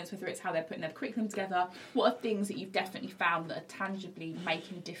students, whether it's how they're putting their curriculum together, what are things that you've definitely found that are tangibly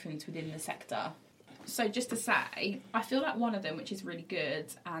making a difference within the sector? So just to say, I feel like one of them, which is really good,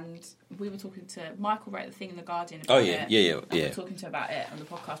 and we were talking to Michael, wrote the thing in The Guardian about it. We were talking to him about it on the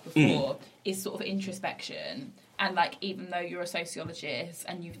podcast before, is sort of introspection. And, like, even though you're a sociologist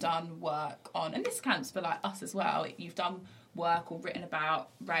and you've done work on, and this counts for, like, us as well, you've done work or written about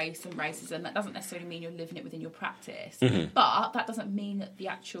race and racism, that doesn't necessarily mean you're living it within your practice. But that doesn't mean that the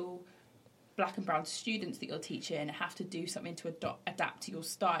actual black and brown students that you're teaching have to do something to adapt to your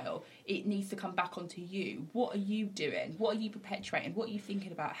style. It needs to come back onto you. What are you doing? What are you perpetuating? What are you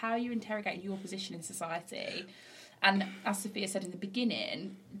thinking about? How are you interrogating your position in society? And as Sophia said in the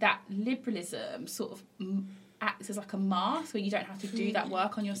beginning, that liberalism sort of acts as like a mask where you don't have to do that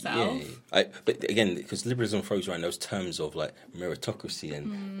work on yourself. But again, because liberalism throws around those terms of like meritocracy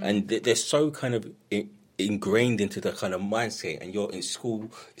and they're so kind of ingrained into the kind of mindset, and you're in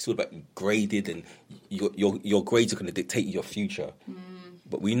school, it's all about graded, and your grades are going to dictate your future.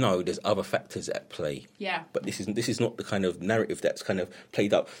 But we know there's other factors at play. But this is not the kind of narrative that's kind of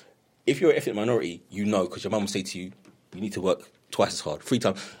played up. If you're an ethnic minority, you know, because your mum will say to you, you need to work twice as hard, 3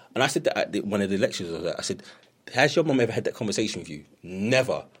 times. And I said that at one of the lectures of that, I said, has your mum ever had that conversation with you?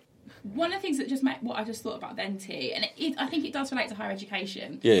 Never. One of the things that just what I just thought about then, T, and I think it does relate to higher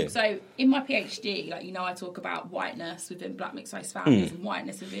education. So in my PhD, like, you know, I talk about whiteness within black mixed race families and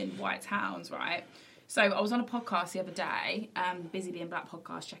whiteness within white towns, right? So I was on a podcast the other day, Busy Being Black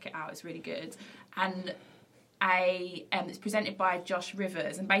podcast, check it out, it's really good. And it's presented by Josh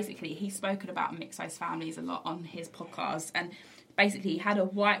Rivers, and basically he's spoken about mixed race families a lot on his podcast, and basically he had a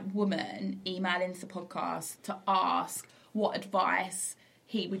white woman email into the podcast to ask what advice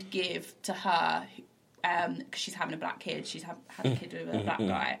he would give to her, because she's having a black kid, she's had a kid with a black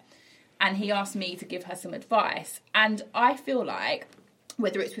guy, and he asked me to give her some advice. And I feel like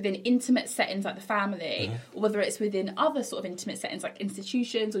whether it's within intimate settings like the family, or whether it's within other sort of intimate settings like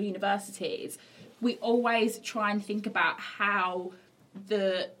institutions or universities, we always try and think about how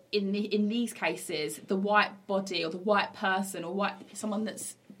in these cases, the white body or the white person or someone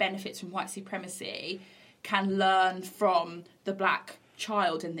that benefits from white supremacy can learn from the black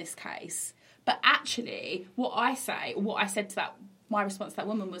child in this case. But actually, what I said to that, my response to that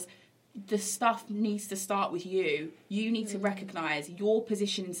woman was, the stuff needs to start with you. You need to recognise your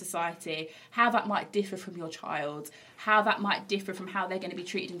position in society, how that might differ from your child, how that might differ from how they're going to be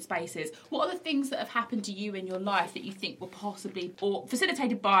treated in spaces. What are the things that have happened to you in your life that you think were possibly or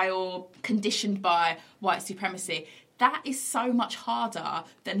facilitated by or conditioned by white supremacy? That is so much harder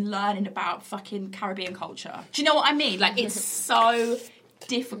than learning about fucking Caribbean culture. Do you know what I mean? Like, it's so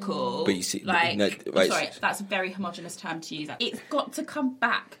difficult. But you see, like, right. Sorry, that's a very homogenous term to use. It's got to come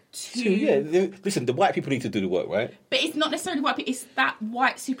back to... listen, the white people need to do the work, right? But it's not necessarily white people, it's that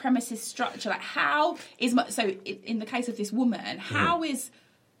white supremacist structure. Like, how is... So, in the case of this woman, how is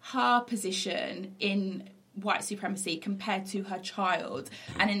her position in white supremacy compared to her child?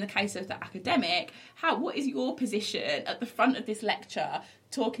 And in the case of the academic, what is your position at the front of this lecture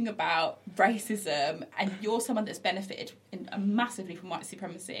talking about racism, and you're someone that's benefited massively from white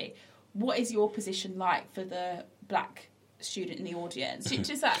supremacy? What is your position like for the black student in the audience?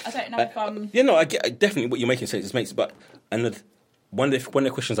 Just that, I don't know if I'm... I get definitely what you're making sense makes, but one of the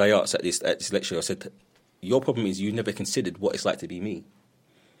questions I asked at this lecture, I said, your problem is you never considered what it's like to be me.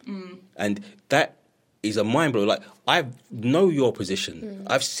 And that is a mind blow. Like, I know your position.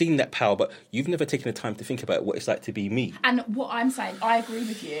 I've seen that power, but you've never taken the time to think about what it's like to be me. And what I'm saying, I agree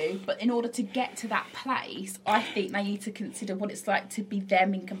with you, but in order to get to that place, I think they need to consider what it's like to be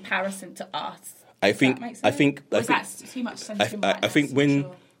them in comparison to us. I think that's too much sense. I think when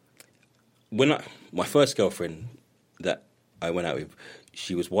my first girlfriend that I went out with,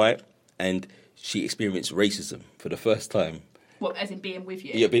 she was white and she experienced racism for the first time. What, as in being with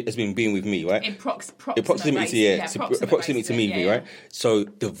you? Yeah, as in being with me, right? In proximity to me, right? So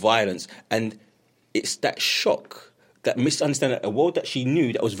the violence, and it's that shock, that misunderstanding, a world that she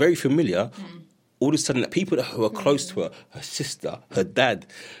knew that was very familiar, all of a sudden that people who were close to her sister, her dad,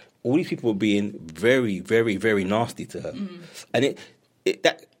 all these people were being very, very, very nasty to her. And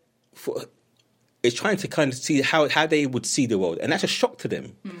it's trying to kind of see how they would see the world. And that's a shock to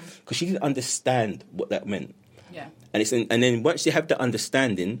them, because she didn't understand what that meant. Yeah. And then once you have that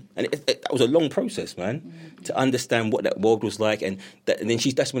understanding, and that was a long process, man, to understand what that world was like, and then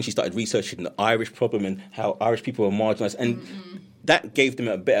that's when she started researching the Irish problem and how Irish people were marginalised, and that gave them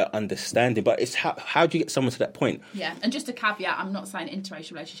a better understanding. But it's how do you get someone to that point? Yeah, and just a caveat, I'm not saying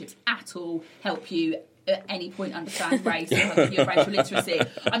interracial relationships at all help you at any point understand race or help your racial literacy.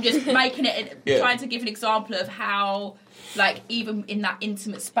 I'm just making it, trying to give an example of how, like, even in that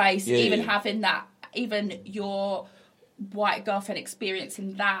intimate space, having that, even your white girlfriend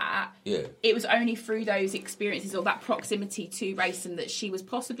experiencing that, it was only through those experiences or that proximity to racism that she was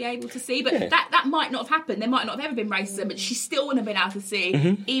possibly able to see. But that might not have happened. There might not have ever been racism, but she still wouldn't have been able to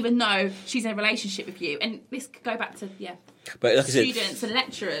see, even though she's in a relationship with you. And this could go back to but like students and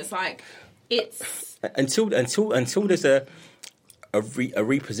lecturers. Like, it's until there's a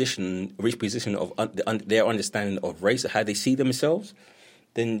reposition of their understanding of race, how they see themselves,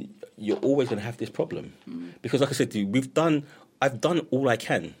 then you're always going to have this problem. Because like I said to you, I've done all I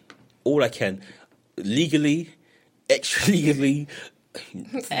can, legally, extra-legally.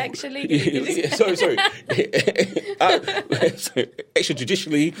 Sorry.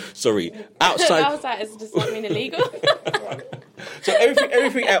 Extrajudicially, outside. I was like, does that mean illegal? So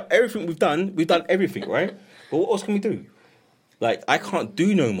everything we've done everything, right? But what else can we do? Like, I can't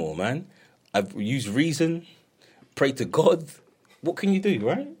do no more, man. I've used reason, pray to God. What can you do,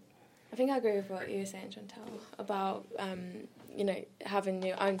 right? I think I agree with what you were saying, Chantal, about, having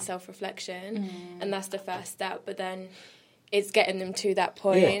your own self-reflection, and that's the first step, but then it's getting them to that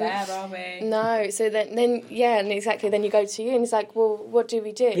point. Where are we? No, so then and exactly, then you go to you, and it's like, well, what do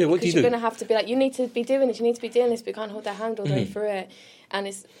we do? Yeah, what do you do? Because you're going to have to be like, you need to be doing this, but you can't hold their hand all the way through it. And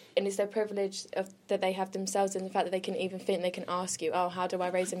it's their privilege that they have themselves, and the fact that they can even think, they can ask you, oh, how do I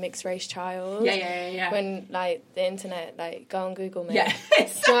raise a mixed race child? Yeah. When, like, the internet, like, go on Google, mate. Yeah. Do you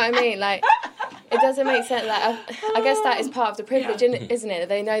know what I mean? Like, it doesn't make sense. Like, I guess that is part of the privilege, isn't it? That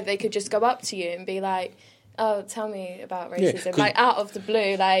they know they could just go up to you and be like, oh, tell me about racism. Like, out of the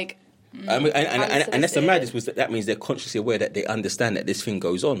blue, like... And that's the madness, was that means they're consciously aware that they understand that this thing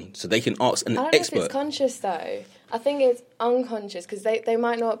goes on, so they can ask an expert. I don't know if it's conscious, though. I think it's unconscious, because they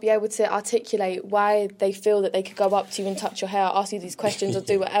might not be able to articulate why they feel that they could go up to you and touch your hair, ask you these questions or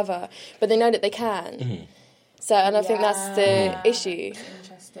do whatever, but they know that they can. So, and I think that's the issue.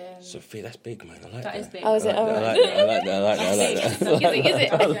 Interesting. Sophia, that's big, man. I like that. That is big. Oh, is it? I like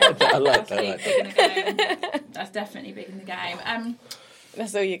that. I like that. Big in the game. That's definitely big in the game.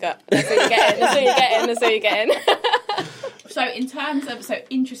 That's all you got. That's all you're getting. So in terms of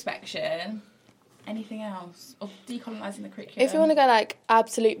introspection, anything else? Or decolonising the curriculum? If you want to go like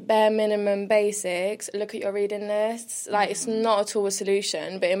absolute bare minimum basics, look at your reading lists. Like, it's not at all a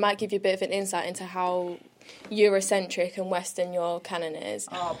solution, but it might give you a bit of an insight into how Eurocentric and Western your canon is.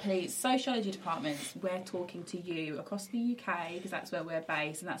 Oh, please. Sociology departments, we're talking to you across the UK, because that's where we're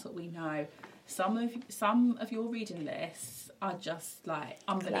based and that's what we know. Some of your reading lists are just, like,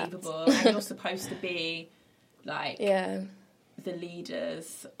 unbelievable. And you're supposed to be, like, the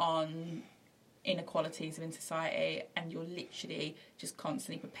leaders on inequalities in society, and you're literally just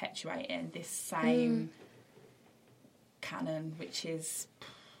constantly perpetuating this same canon, which is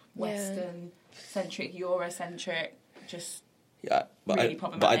Western-centric, Eurocentric, just... Yeah, but really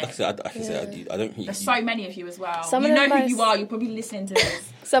problematic. I can say I don't think there's so many of you as well. Who you are. You're probably listening to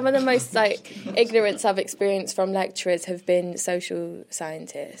this. Some of the most ignorance I've experienced from lecturers have been social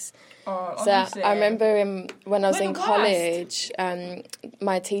scientists. Oh, so honestly. I remember when I was in college,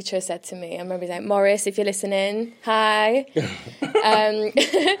 my teacher said to me, I remember saying, Morris, if you're listening, hi.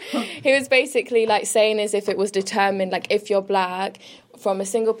 He was basically like saying as if it was determined, like, if you're black from a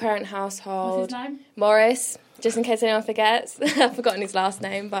single parent household. What's his name? Morris. Just in case anyone forgets. I've forgotten his last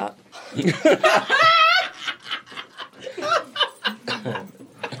name, but... He was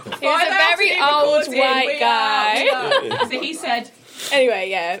a very old white guy. So he said...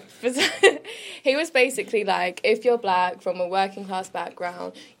 Anyway, he was basically like, if you're black from a working class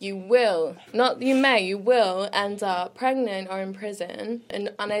background, you will end up pregnant or in prison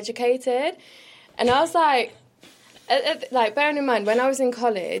and uneducated. And I was like... Like, bearing in mind, when I was in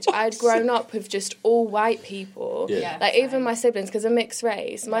college, I'd grown up with just all white people. Yeah. Like, even my siblings, because I'm mixed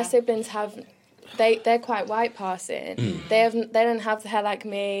race, my siblings they're quite white passing. They don't have the hair like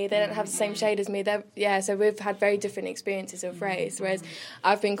me. They don't have the same shade as me. So we've had very different experiences of race. Whereas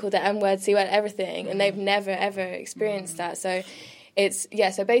I've been called the N-word, C-word, everything, and they've never ever experienced that. So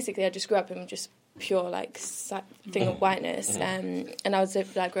so basically, I just grew up in just pure like thing of whiteness. And I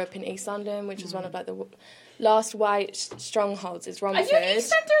grew up in East London, which was one of like the last white strongholds is Romford. Are you an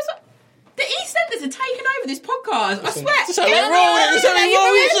East Enders? The East Enders are taking over this podcast. I swear. Just have it rolling.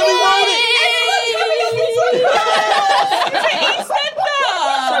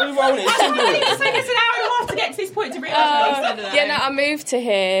 Sorry, roll it. It's like it's an hour and a half to get to this point to realise. Yeah, no, I moved to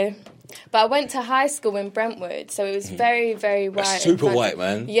here. But I went to high school in Brentwood, so it was very, very white. That's super white,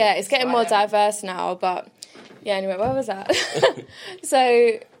 man. Yeah, it's getting more diverse now, but yeah, anyway, where was that?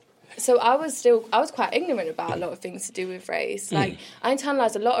 So I was quite ignorant about a lot of things to do with race. Like, I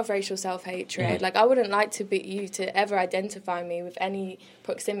internalised a lot of racial self-hatred. Like, I wouldn't like you to ever identify me with any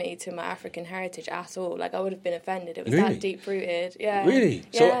proximity to my African heritage at all. Like, I would have been offended. It was that deep-rooted. Yeah. Really?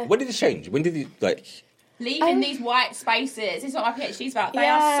 Yeah. So when did it change? When did it, like... Leaving these white spaces. This is what my PhD's about. They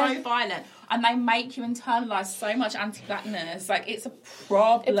are so violent. And they make you internalise so much anti-blackness. Like, it's a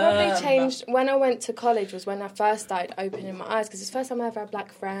problem. It probably changed when I went to college was when I first started opening my eyes, because it's the first time I ever had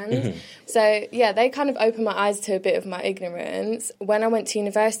black friends. So, yeah, they kind of opened my eyes to a bit of my ignorance. When I went to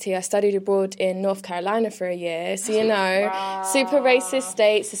university, I studied abroad in North Carolina for a year. So, you know, super racist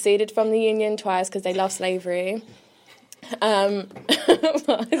state, seceded from the Union twice because they love slavery. Well,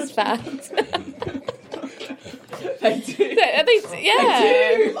 it's bad. They do.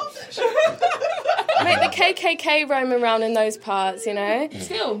 Yeah. Mate, the KKK roaming around in those parts, you know.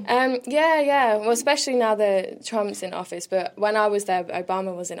 Still. Yeah. Well, especially now that Trump's in office. But when I was there,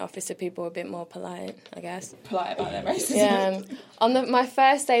 Obama was in office, so people were a bit more polite, I guess. Polite about their racism. Yeah. On my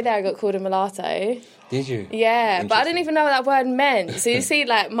first day there, I got called a mulatto. Did you? Yeah, but I didn't even know what that word meant. So you see,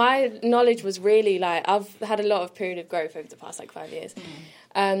 like, my knowledge was really, like, I've had a lot of period of growth over the past, 5 years.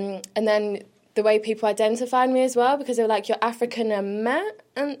 And then the way people identified me as well, because they were like, you're African, but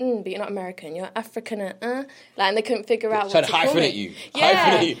you're not American. You're African, and they couldn't figure out what to call hyphenate me. you.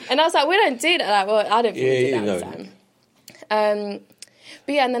 Yeah, Hyphenate you. And I was like, we don't do that. Like, well, I don't think we do that at the time.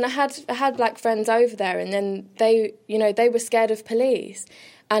 But yeah, and then I had black friends over there, and then they were scared of police.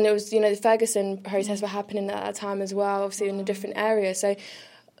 And it was, the Ferguson protests were happening at that time as well, obviously in a different area. So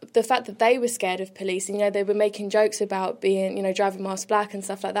the fact that they were scared of police, and, they were making jokes about being, driving whilst black and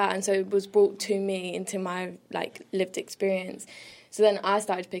stuff like that. And so it was brought to me into my, lived experience. So then I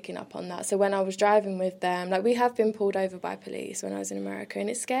started picking up on that. So when I was driving with them, we have been pulled over by police when I was in America, and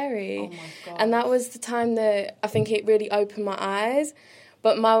it's scary. Oh, my God. And that was the time that I think it really opened my eyes.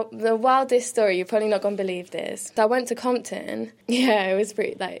 But the wildest story, you're probably not going to believe this. So I went to Compton. Yeah, it was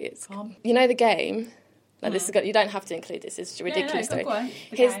pretty, you know the game? This is, you don't have to include this, it's a ridiculous story.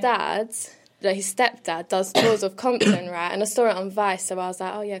 His dad's, his stepdad does tours of Compton, right? And I saw it on Vice, so I was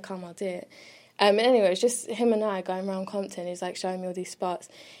like, oh yeah, come, I'll do it. Anyway, it was just him and I going around Compton. He's showing me all these spots.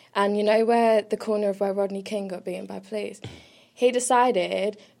 And you know where the corner of where Rodney King got beaten by police? He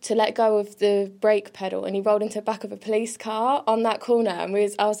decided to let go of the brake pedal and he rolled into the back of a police car on that corner. And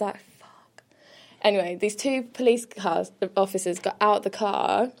I was like, fuck. Anyway, these two police officers got out the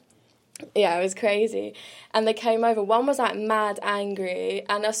car. Yeah, it was crazy. And they came over. One was mad angry.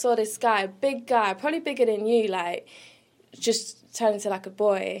 And I saw this guy, big guy, probably bigger than you, just turn into a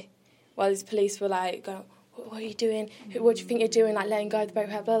boy. While these police were going, what are you doing? What do you think you're doing? Letting go of the brake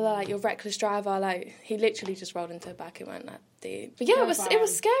pedal, blah, blah, blah, you're a reckless driver. He literally just rolled into the back and went, dude. But yeah, it was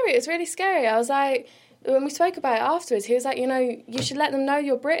scary. It was really scary. I was when we spoke about it afterwards, he was you should let them know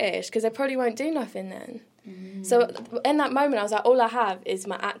you're British because they probably won't do nothing then. So in that moment, I was all I have is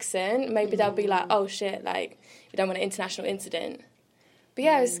my accent. Maybe they'll be oh shit, you don't want an international incident. But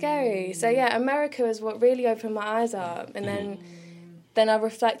yeah, it was scary. So yeah, America is what really opened my eyes up. And then I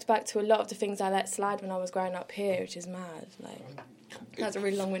reflect back to a lot of the things I let slide when I was growing up here, which is mad. That's a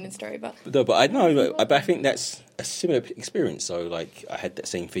really long-winded story, but... But I know, but I think that's a similar experience. So, I had that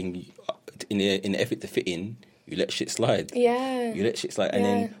same thing. In the effort to fit in, you let shit slide. Yeah. You let shit slide. And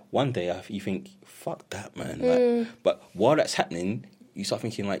then one day you think, fuck that, man. But while that's happening, you start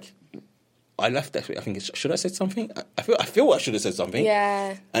thinking, I left that. I think, should I have said something? I feel I should have said something.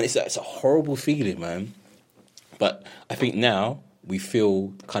 Yeah. And it's a horrible feeling, man. But I think now we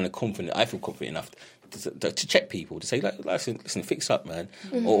feel kind of confident. I feel confident enough to check people, to say, listen, fix up, man.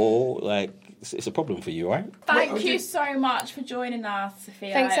 Or, it's a problem for you, right? Thank you so much for joining us,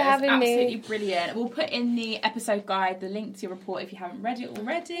 Sophia. Thanks for having me. Absolutely brilliant. We'll put in the episode guide the link to your report if you haven't read it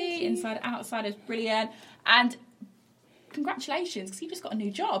already. Inside Outside is brilliant. And congratulations, because you've just got a new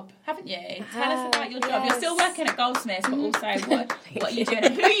job, haven't you? Tell us about your job. Yes. You're still working at Goldsmiths, but also what are you doing?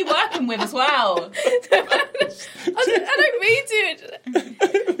 And who are you working with as well? I don't mean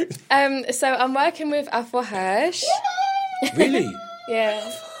to. So I'm working with Afua Hirsch. Really?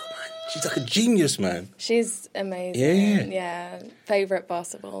 Yeah. She's a genius, man. She's amazing. Yeah. Favourite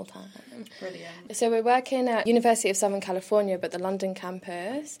boss of all time. Brilliant. So we're working at University of Southern California, but the London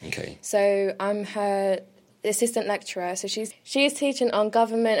campus. Okay. So I'm her assistant lecturer. So she is teaching on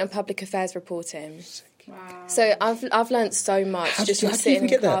government and public affairs reporting. Wow. So I've learned so much just from sitting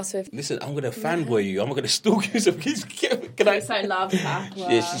in class with. Listen, I'm going to fanboy you. I'm going to stalk you. So so love her. Wow.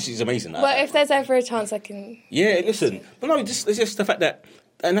 Yeah, she's amazing. Well, if there's ever a chance, I can. Yeah, listen, but no, it's just the fact that.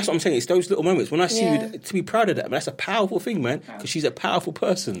 And that's what I'm saying. It's those little moments when I see you to be proud of that. Man, that's a powerful thing, man. Because she's a powerful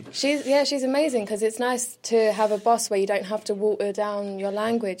person. She's amazing. Because it's nice to have a boss where you don't have to water down your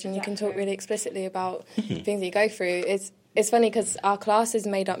language and you can talk really explicitly about things that you go through. It's funny because our class is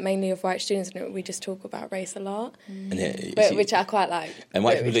made up mainly of white students and we just talk about race a lot, which I quite like. And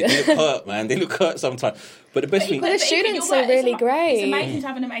white people, they look hurt, man. They look hurt sometimes. But the best thing... But the students are really great. It's amazing to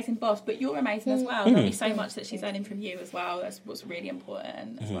have an amazing boss, but you're amazing as well. There'll be so much that she's learning from you as well. That's what's really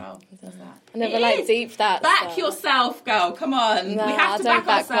important as well. I never deep that. Back yourself, girl. Come on. No, we have to back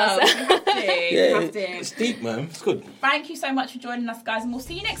ourselves. We have to. Yeah, we have to. It's deep, man. It's good. Thank you so much for joining us, guys, and we'll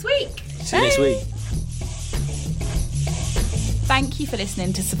see you next week. See you next week. Thank you for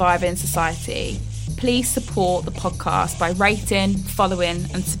listening to Surviving Society. Please support the podcast by rating, following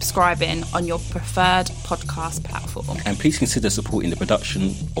and subscribing on your preferred podcast platform. And please consider supporting the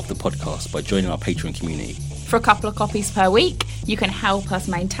production of the podcast by joining our Patreon community. For a couple of copies per week, you can help us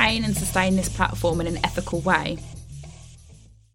maintain and sustain this platform in an ethical way.